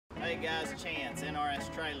guys, Chance,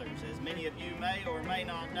 NRS Trailers. As many of you may or may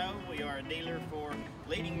not know, we are a dealer for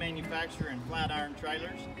leading manufacturer in flat iron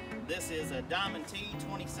trailers. This is a Diamond T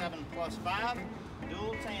 27+5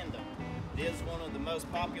 dual tandem. It is one of the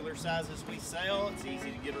most popular sizes we sell. It's easy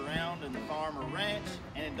to get around in the farm or ranch,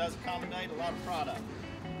 and it does accommodate a lot of product.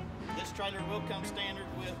 This trailer will come standard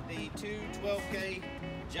with the two 12K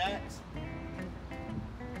jacks.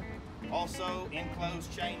 Also,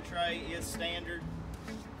 enclosed chain tray is standard.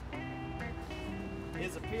 It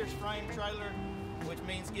is a pierced frame trailer, which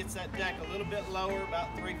means gets that deck a little bit lower,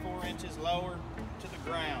 about 3-4 inches lower to the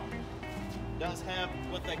ground. It does have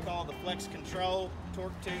what they call the flex control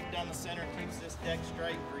torque tube down the center, keeps this deck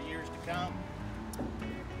straight for years to come.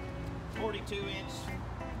 42-inch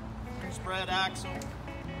spread axle,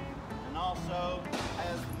 and also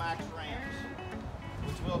has the max ramps,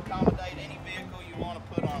 which will accommodate any vehicle you want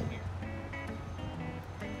to put on here.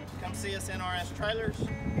 Come see us, NRS Trailers,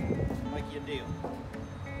 make you a deal.